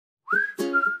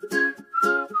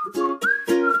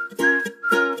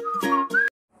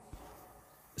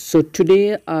So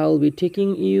today I'll be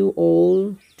taking you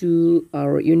all to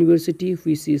our university,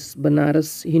 which is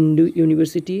Banaras Hindu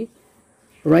University.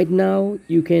 Right now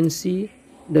you can see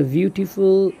the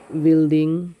beautiful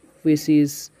building, which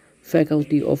is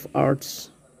Faculty of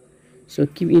Arts. So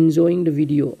keep enjoying the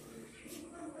video.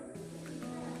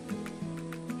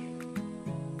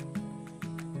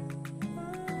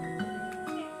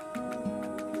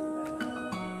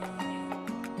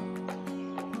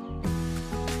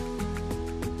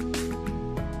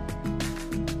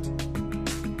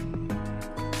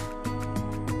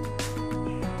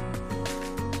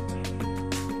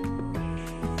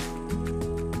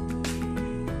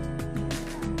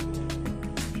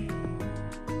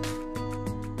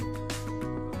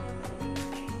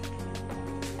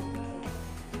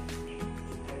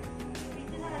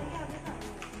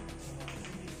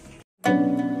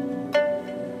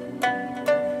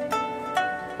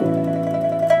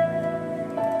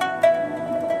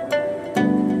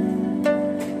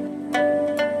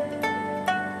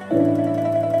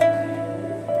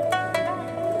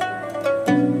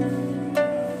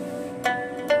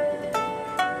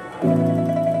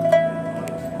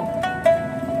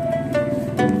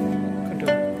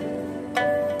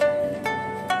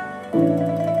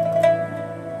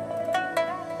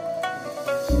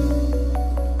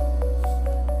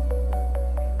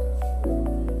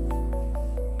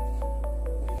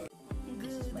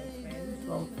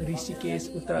 Rishikesh,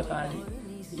 Uttarakhand.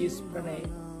 He is Pranay,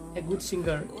 a good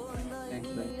singer. Thanks,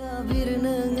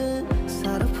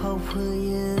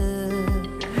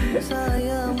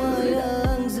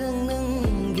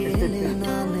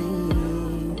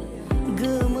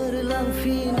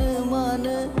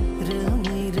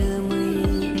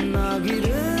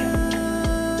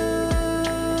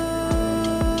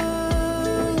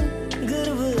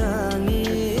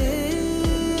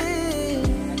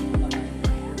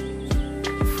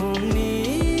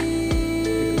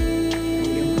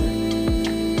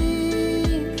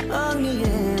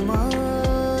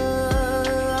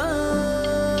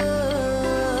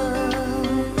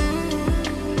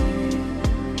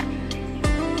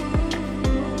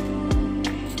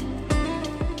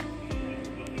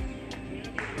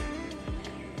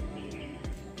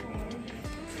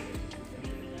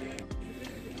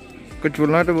 कुछ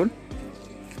बोलना है तो बोल।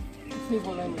 नहीं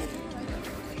बोला नहीं।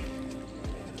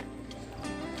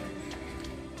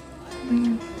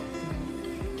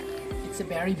 It's a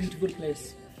very beautiful place.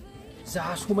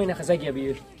 जहाँ समायना जायगाया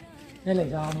बेयो। नायलाय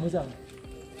जा मोजां।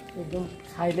 एकदम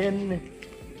साइलेन्ट।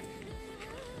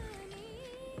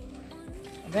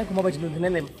 ओमफ्राय आंखौ माबायदि नुदों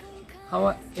नायलाय। How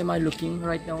am I looking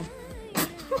right now?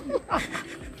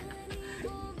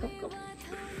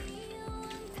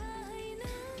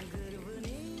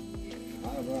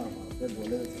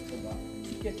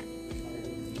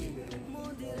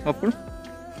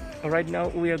 Right now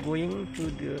we are going to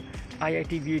the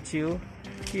IIT BHU.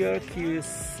 Here he is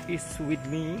with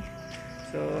me.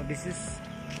 So this is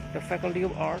the Faculty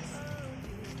of Arts,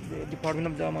 the Department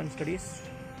of German Studies,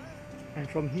 and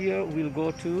from here we'll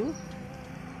go to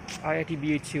IIT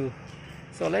BHU.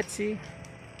 So let's see.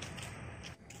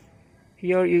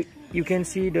 Here you can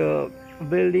see the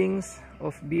buildings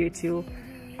of BHU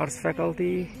Arts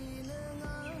Faculty.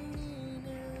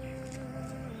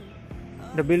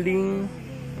 The building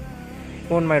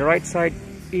on my right side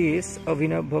is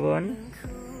Abhinav Bhavan,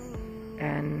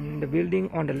 and the building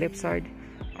on the left side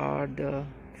are the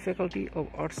Faculty of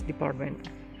Arts Department.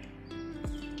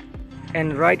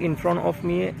 And right in front of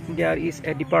me there is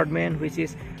a department which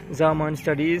is German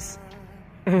Studies.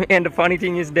 And the funny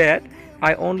thing is that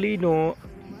I only know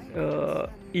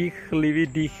Ich liebe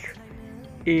dich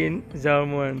in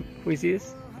German, which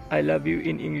is I love you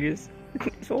in English.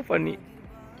 So funny.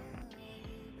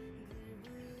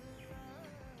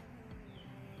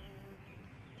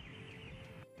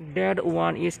 That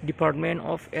one is Department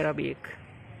of Arabic.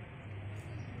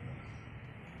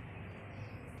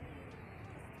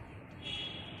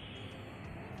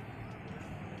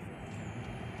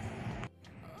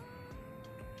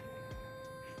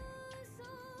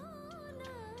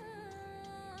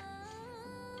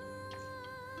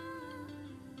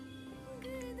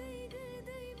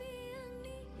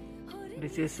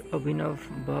 This is Abhinav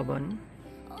Bhavan.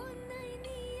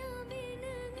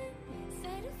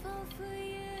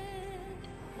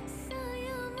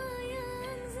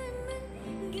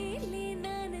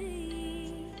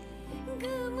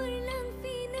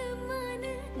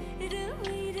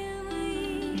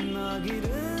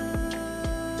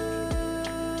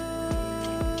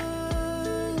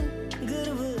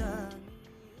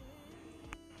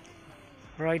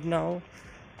 Right now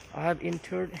I have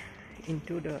entered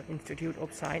into the Institute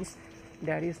of Science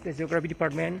that is the geography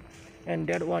department, and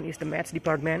that one is the maths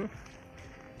department.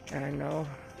 And now,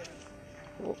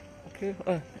 oh, okay,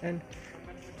 and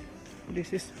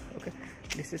this is okay.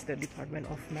 This is the department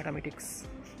of mathematics.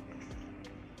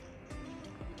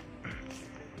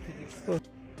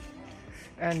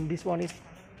 And this one is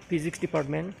physics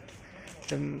department.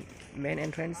 The main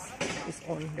entrance is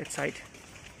on that side.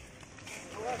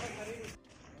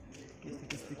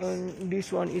 And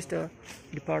this one is the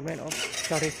department of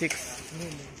statistics.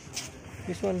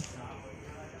 This one,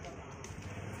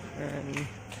 and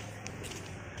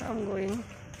I'm going.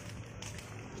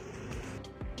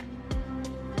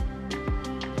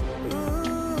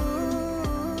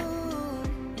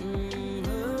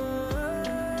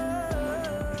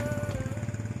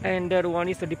 And that one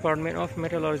is the department of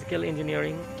metallurgical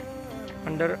engineering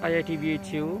under IIT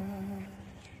BHU,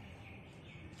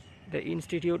 the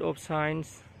Institute of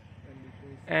Science.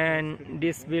 And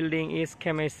this building is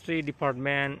chemistry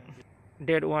department.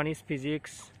 That one is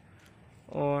physics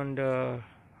on the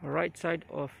right side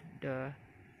of the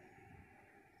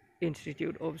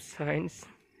Institute of Science,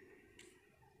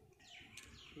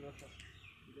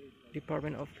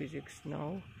 Department of Physics.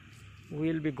 Now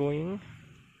we'll be going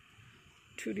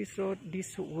to this road.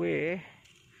 This way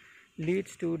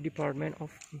leads to Department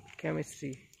of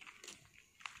Chemistry.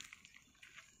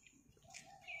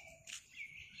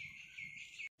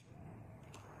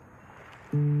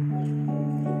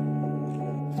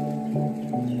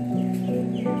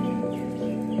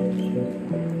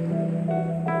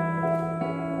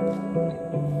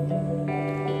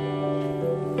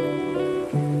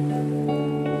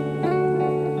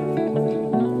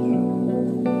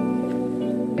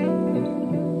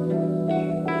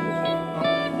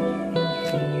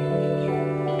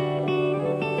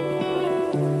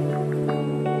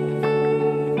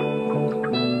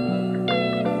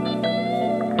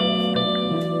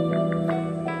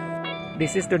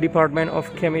 This is the Department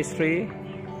of Chemistry.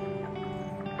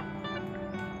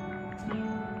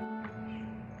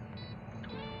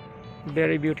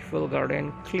 Very beautiful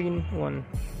garden, clean one.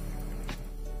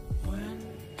 When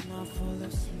I fall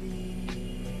asleep,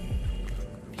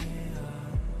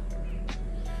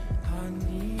 I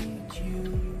need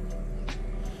you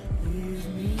with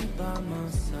me by my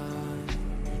side.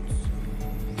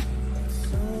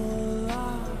 So I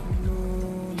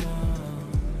know now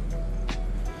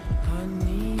I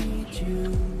need you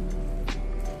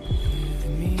with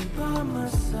me by my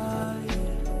side.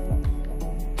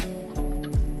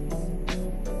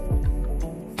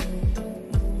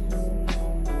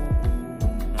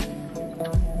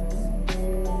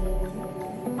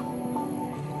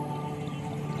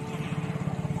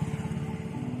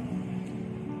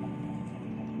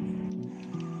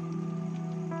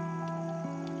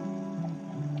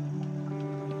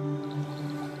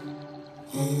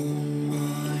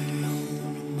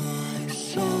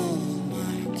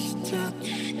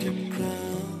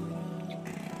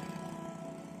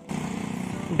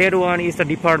 That one is the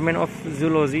Department of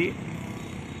Zoology.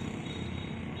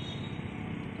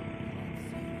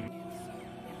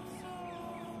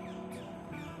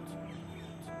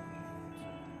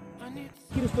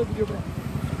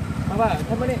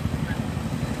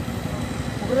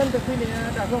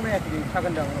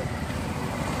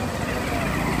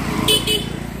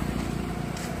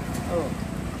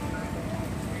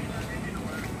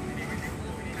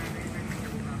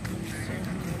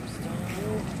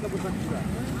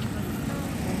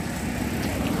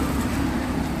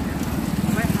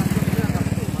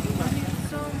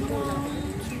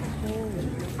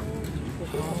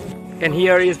 And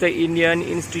here is the Indian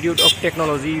Institute of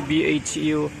Technology,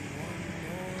 BHU,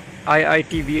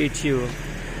 IIT BHU.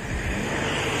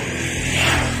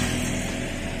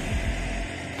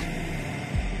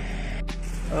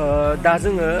 दा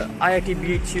जोङो IIT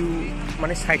BHU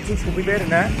माने साइटथिं सफैबाय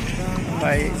आरोना,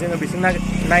 ओमफ्राय जोङो बिथिं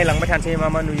नायलांबाय थानोसै मा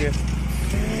मा नुयो।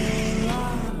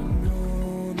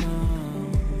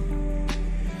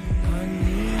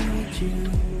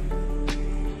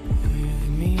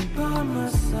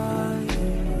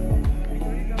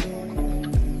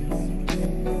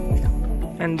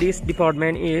 And this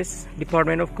department is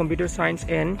Department of Computer Science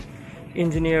and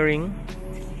Engineering.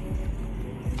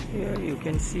 Here you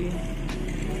can see.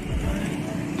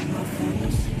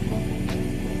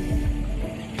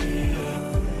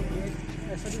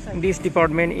 This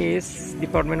department is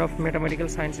Department of Mathematical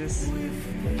Sciences.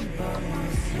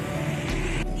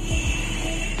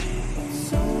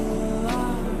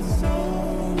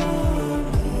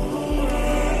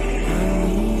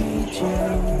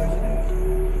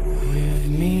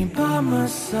 By my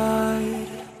side.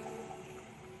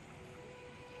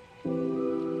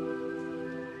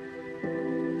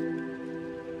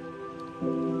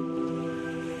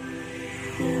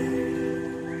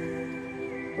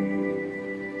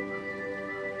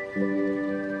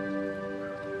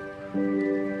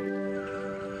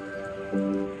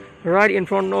 Right in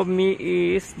front of me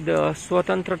is the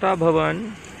Swatantrata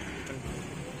Bhavan.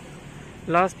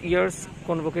 Last year's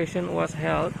convocation was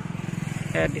held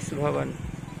at this Bhavan.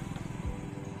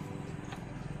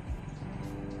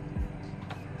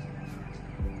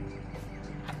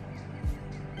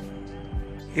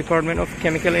 Department of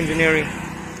Chemical Engineering.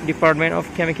 Department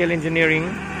of Chemical Engineering.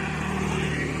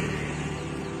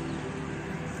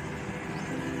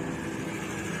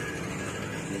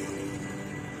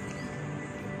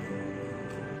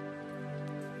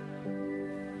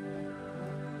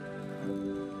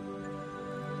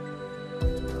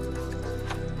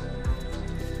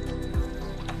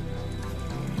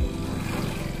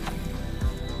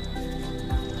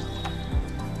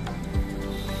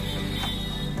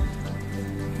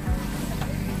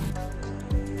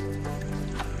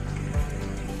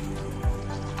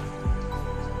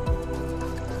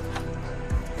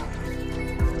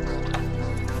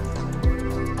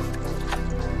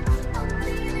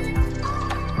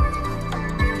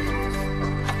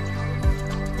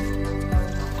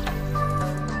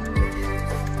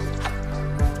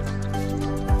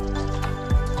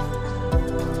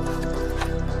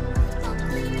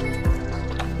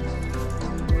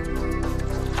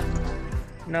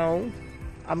 Now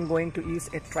I'm going to use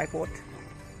a tripod.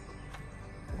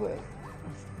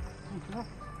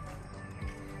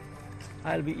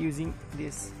 I'll be using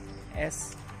this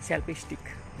as selfie stick.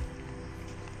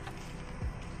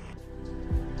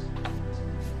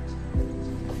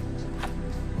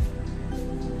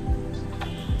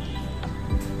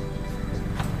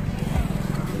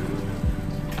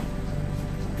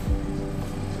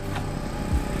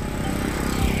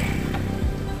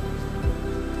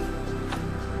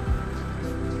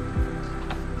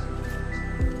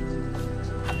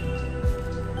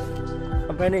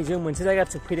 ओमफ्राय नै जों मोनसे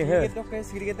जायगाथिं फैदों हो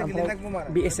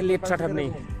बे एसे लेथ्राथार नै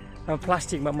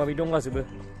plastic माबा माबि दंलाजोबो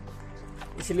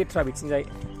एसे लेथ्रा बिथिंजाय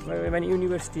माने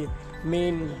इउनिभारसिटि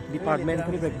मेन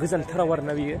डिपार्टमेन्टफोरनिफ्राय गोजानथाराव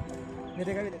आरोना बियो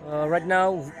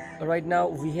right now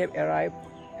we have arrived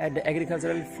at the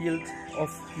agricultural field of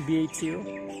BHU.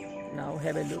 Now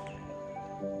have a look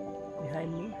behind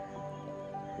me.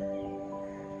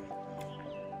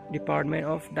 Department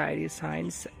of Dairy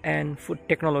Science and Food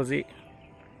Technology.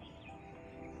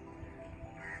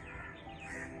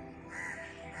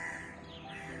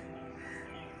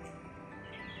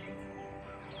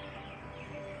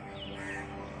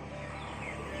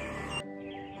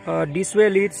 This way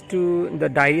leads to the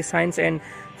Dairy Science and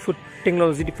Food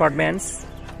Technology departments.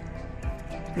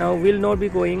 Now we'll not be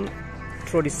going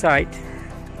through this side.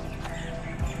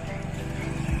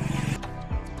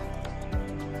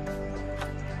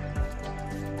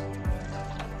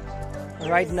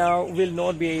 Right now we'll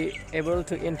not be able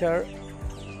to enter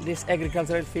this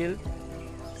agricultural field.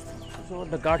 So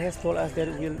the guard has told us that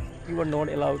you are not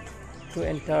allowed to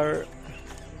enter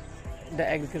the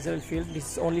agricultural field. This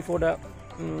is only for the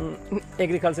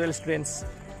agricultural students.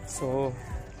 So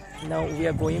now we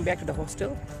are going back to the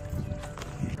hostel.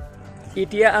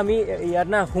 Itia ami ইয়াত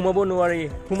না হুমাব নোৱাৰি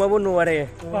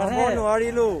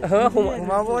লো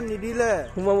হুমাব নিদিলে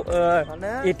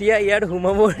এতিয়া ইয়াত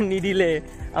হুমাব নিদিলে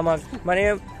আমাক মানে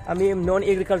আমি নন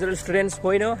এগ্রিকালচারাল স্টুডেন্টস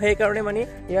হয় ন সেই কাৰণে মানে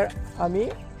ইয়াৰ আমি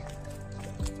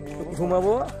হুমাব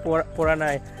পৰা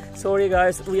নাই sorry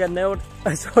guys we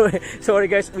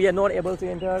are not able to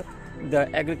enter the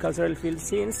agricultural field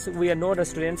since we are not the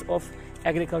students of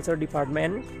agriculture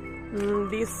department.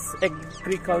 This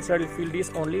agricultural field is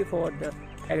only for the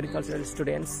agricultural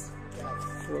students.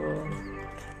 So,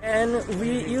 and we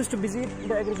used to visit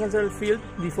the agricultural field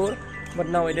before, but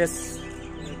nowadays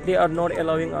they are not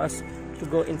allowing us to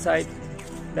go inside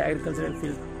the agricultural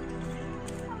field.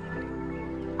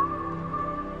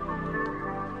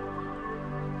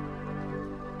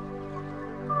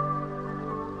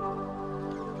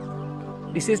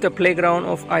 This is the playground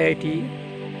of IIT.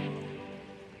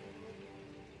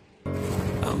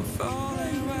 I'm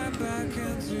falling right back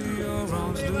into your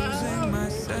arms, losing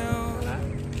myself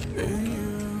in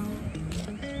you.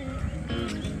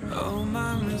 All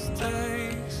my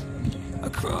mistakes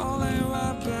are crawling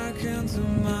right back into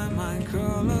my mind.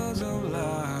 Colors of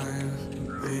life,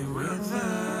 they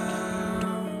wither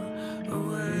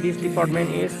away. This department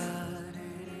is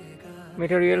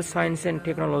Material Science and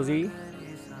Technology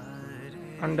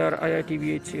under IIT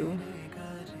BHU.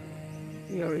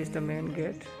 Here is the main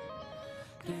gate.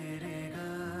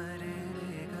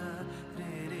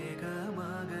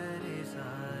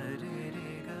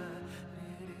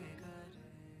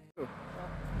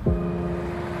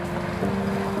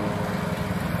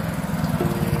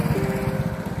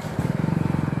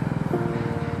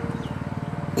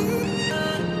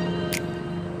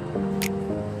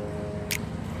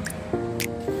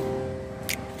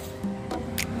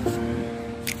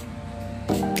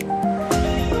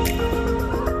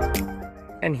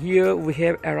 And here we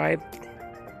have arrived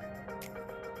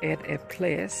at a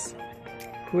place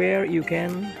where you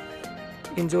can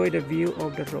enjoy the view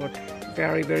of the road.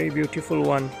 Very, very beautiful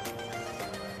one.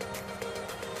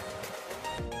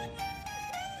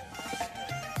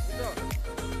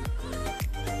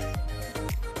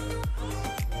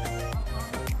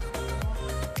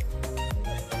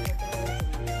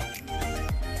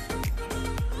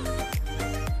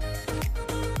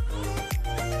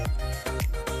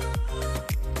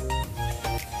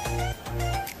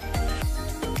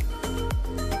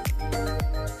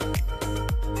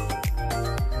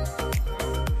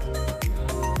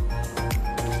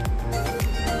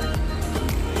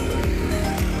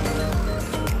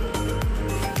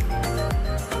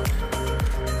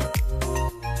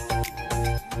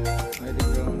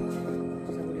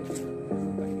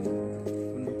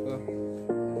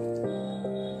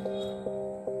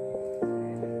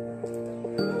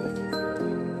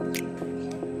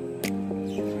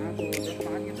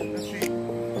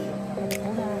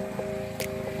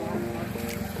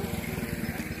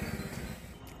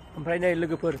 ओमफ्राय नै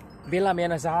लोगोफोर बे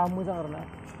लामायाना जा मोजां आरोना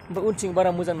ओमफ्राय उनथिं बारा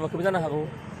मोजां नुवाखैबो जानो हागौ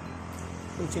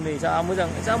उनथिं नै जा मोजां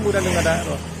जा मोजां दङ दा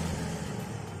र'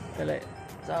 देलाय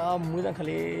जा मोजां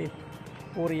खालि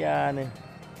बरियानो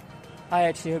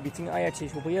आइआइटि बिथिं आइआइटि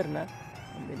सफैयो आरोना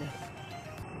बेनो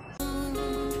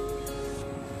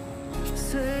ओमफ्राय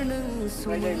नै लोगोफोर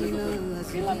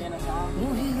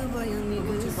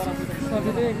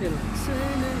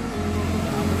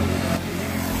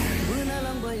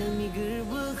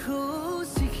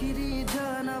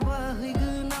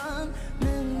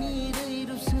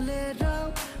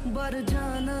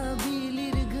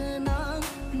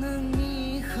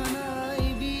बे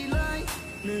लामायाना जा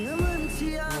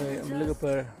उनथिं बारा मोजां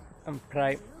लोगोफोर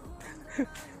ओमफ्राय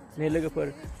नै लोगोफोर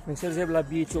नोंसोर जेब्ला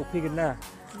बिएचआव फैगोन ना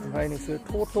ओमफ्राय नोंसोर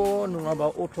थ' नङाबा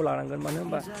अट' लानांगोन मानो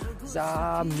होनबा जा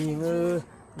मेङो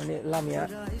माने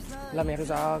लामायाथ'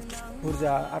 जा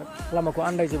बुरजा आरो लामाखौ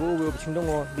आन्दायजोबो बबेथिं दङ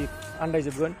बे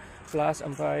आन्दायजोबगोन प्लास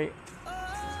ओमफ्राय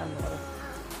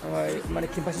माने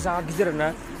केम्पासा जा गिदिर आरोना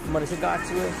होमबानोसो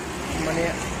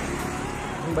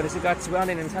गासिबो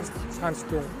आन्दायनायनि चान्स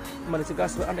दं होमबानोसो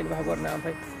गासिबो आन्दायनोबो हागौ आरोना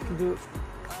ओमफ्राय खिन्थु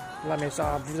लामाया जा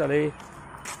बुरजालै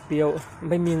बेयाव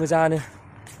ओमफ्राय मेङो जानो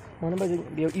मानो होनबा जों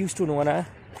बेयाव इउसथ' नङाना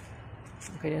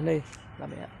ओंखायनो नै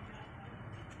लामाया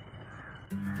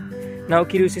Now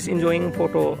Kirus is enjoying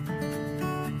photo.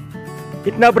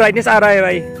 Itna brightness aa raha hai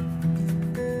bhai.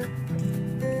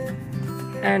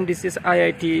 And this is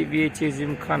IIT VHA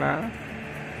Gymkhana.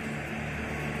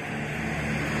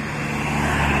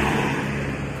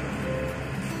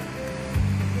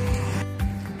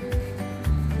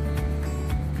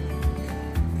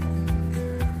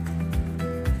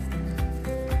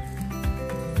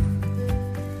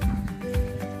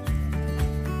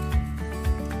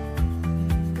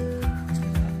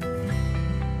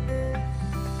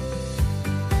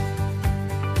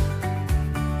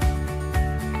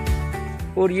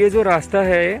 और ये जो रास्ता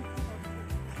है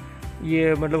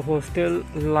ये मतलब हॉस्टल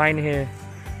लाइन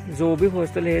है जो भी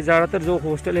हॉस्टल है ज़्यादातर जो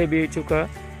हॉस्टल है बीएचयू का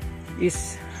इस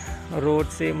रोड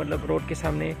से मतलब रोड के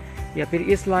सामने या फिर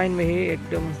इस लाइन में ही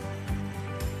एकदम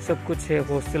सब कुछ है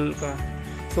हॉस्टल का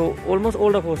so almost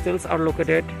all the hostels are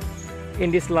located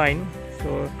in this line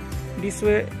so this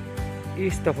way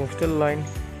is the hostel line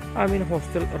I mean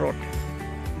hostel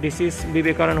road this is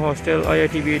Vivekananda hostel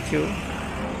IIT BHU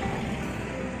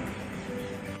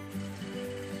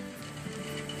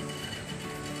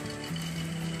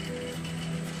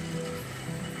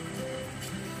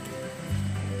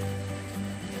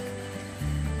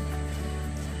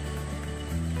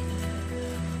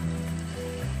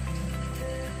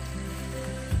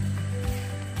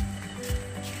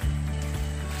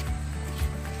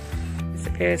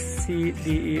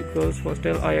SCDE Girls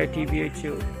Hostel IIT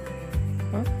BHU.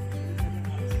 Huh?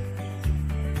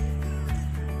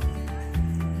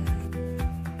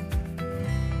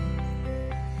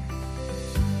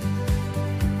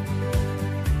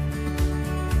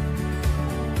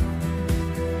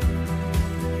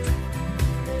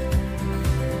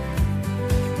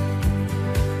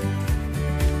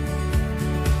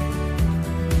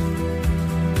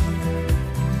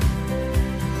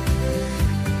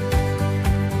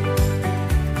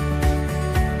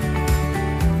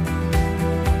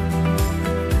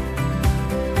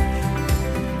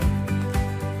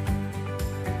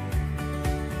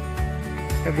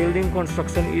 A building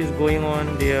construction is going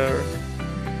on there.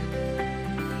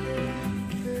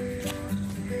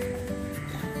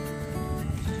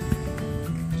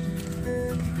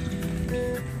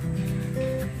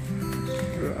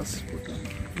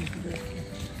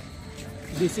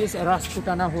 This is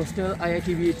Rasputana Hostel,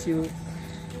 IIT BHU.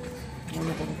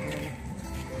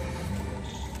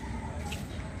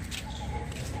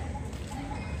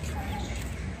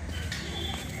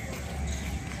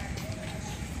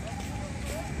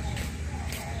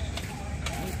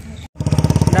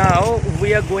 now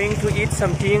we are going to eat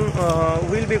something.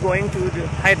 We'll be going to the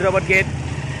Hyderabad Gate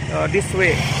this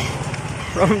way.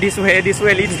 From this way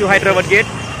leads to Hyderabad Gate.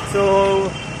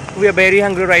 So we are very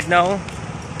hungry right now.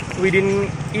 We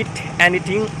didn't eat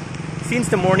anything since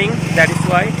the morning. That is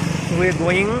why we're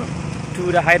going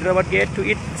to the Hyderabad Gate to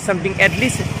eat something, at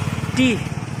least tea,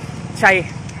 chai.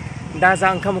 दाजा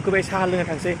अंखा मुख बे चाह लोंनो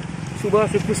थांसै सुबह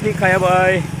से कुछ नहीं खाया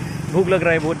भाई भूख लग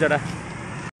रहा है बहुत ज़्यादा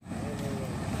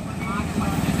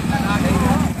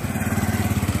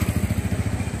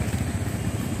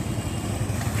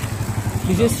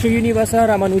This is Srinivasa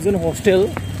Ramanujan Hostel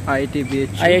IIT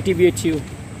BHU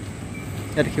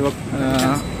यार कि वो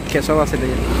कैसा वासे ले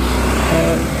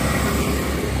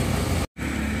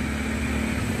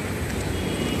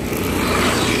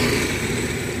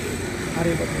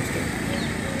Aryabhat Hostel.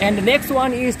 And the next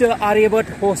one is the Aryabhat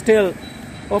Hostel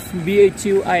of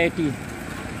BHU IIT.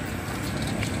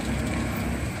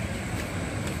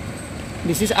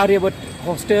 This is Aryabhat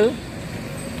Hostel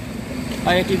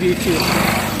IIT BHU.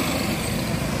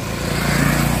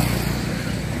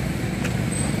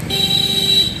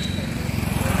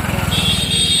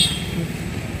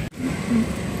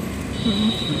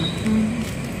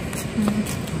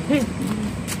 Hey.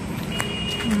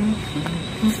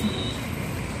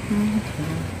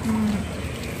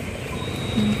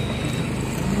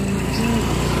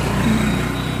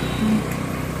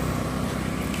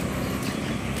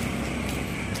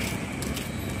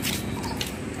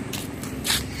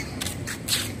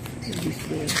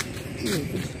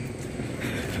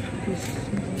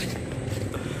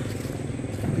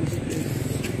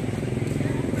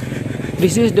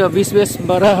 This is the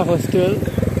Visvesvaraya Hostel.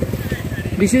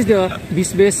 This is the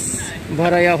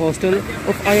Visvesvaraya Hostel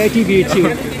of IIT BHU.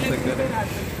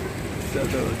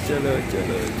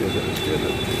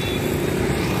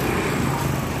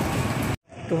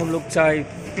 तो हम लोग चाय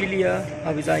P लिया,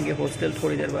 अभी जाएंगे hostel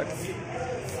थोड़ी देर बाद.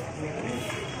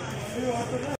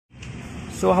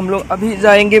 सो हम लोग अभी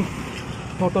जाएंगे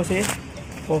टोटो से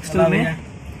हॉस्टल में.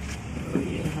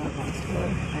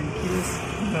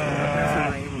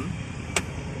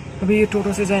 अभी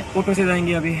टोटो से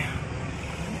जाएंगे अभी.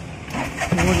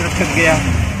 बहुत थक गया.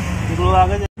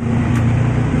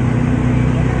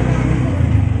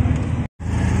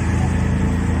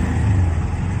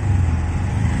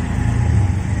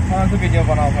 हाँ तो वीडियो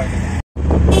बनाओ भाई.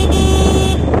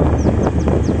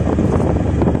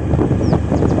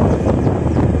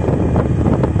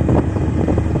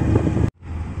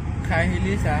 खाई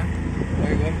हिली सा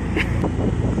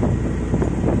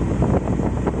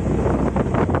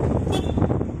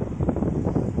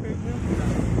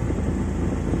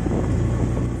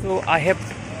So I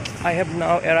have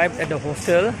now arrived at the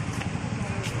hostel.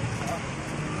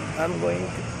 I'm going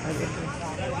to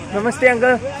Namaste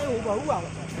uncle.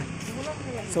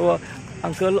 So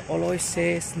uncle always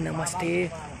says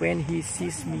namaste when he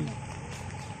sees me.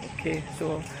 Okay,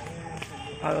 so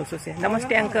I also say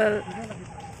namaste uncle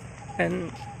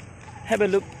and have a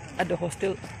look at the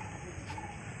hostel.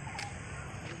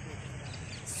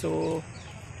 So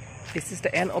this is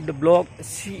the end of the vlog.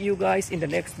 See you guys in the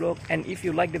next vlog, and if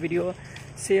you like the video,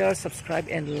 share, subscribe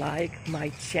and like my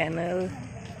channel.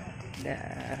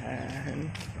 And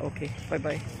okay, bye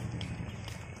bye.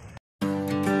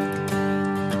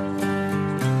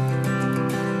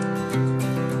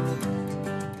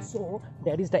 So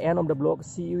that is the end of the vlog.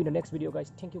 See you in the next video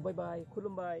guys. Thank you, bye bye.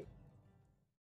 Kulumbai.